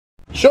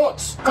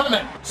Shorts,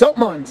 comment, salt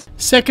mines.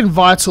 Second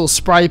vital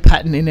spray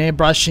pattern in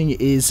airbrushing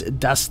is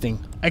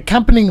dusting,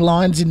 accompanying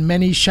lines in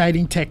many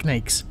shading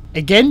techniques.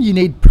 Again, you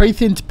need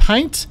pre-thinned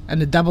paint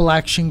and a double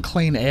action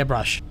clean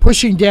airbrush,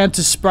 pushing down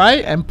to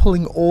spray and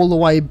pulling all the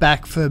way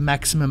back for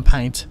maximum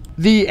paint.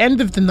 The end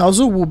of the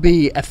nozzle will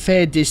be a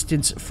fair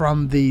distance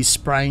from the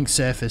spraying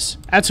surface.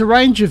 At a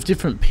range of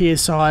different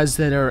PSIs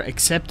that are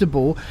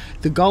acceptable,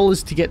 the goal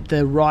is to get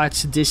the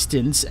right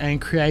distance and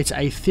create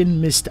a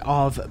thin mist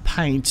of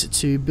paint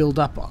to build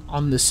up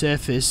on the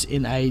surface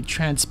in a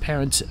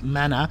transparent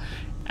manner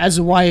as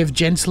a way of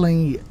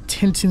gently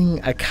tinting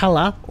a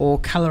colour or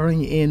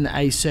colouring in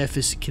a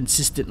surface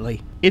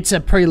consistently. It's a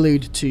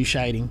prelude to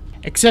shading.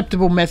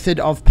 Acceptable method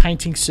of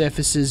painting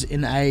surfaces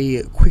in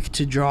a quick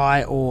to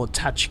dry or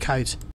touch coat.